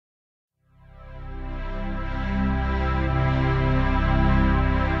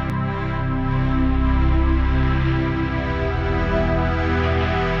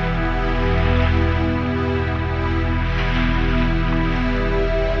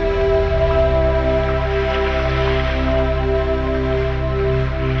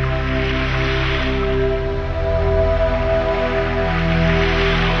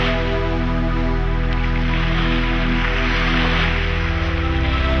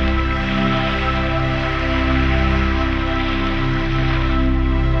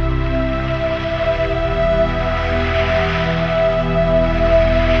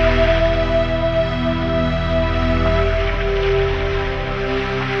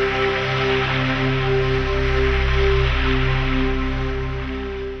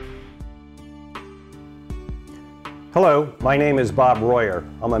Hello, my name is Bob Royer.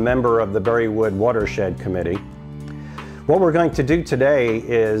 I'm a member of the Berrywood Watershed Committee. What we're going to do today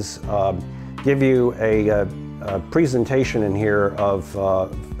is give you a presentation in here of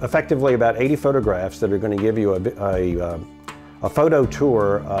effectively about 80 photographs that are going to give you a photo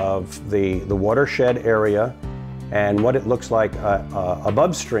tour of the watershed area and what it looks like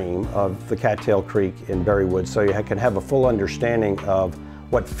above stream of the Cattail Creek in Berrywood, so you can have a full understanding of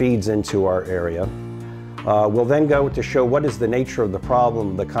what feeds into our area. We'll then go to show what is the nature of the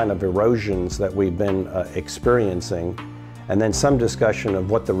problem, the kind of erosions that we've been experiencing, and then some discussion of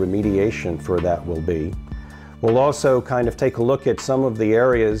what the remediation for that will be. We'll also kind of take a look at some of the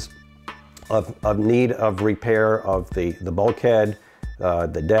areas of need of repair of the bulkhead,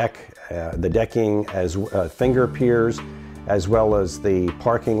 the deck, the decking, as finger piers, as well as the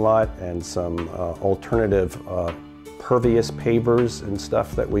parking lot and some alternative pervious pavers and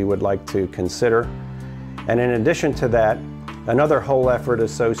stuff that we would like to consider. And in addition to that, another whole effort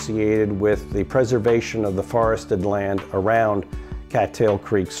associated with the preservation of the forested land around Cattail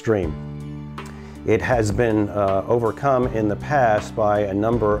Creek stream. It has been overcome in the past by a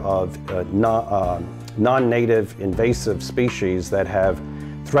number of non-native invasive species that have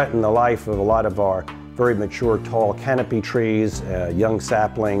threatened the life of a lot of our very mature tall canopy trees, young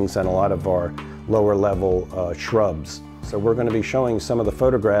saplings, and a lot of our lower level shrubs. So we're going to be showing some of the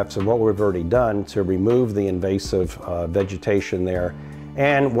photographs of what we've already done to remove the invasive vegetation there,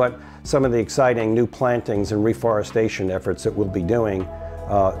 and what some of the exciting new plantings and reforestation efforts that we'll be doing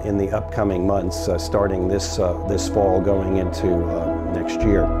in the upcoming months, starting this fall going into next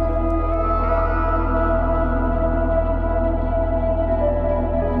year.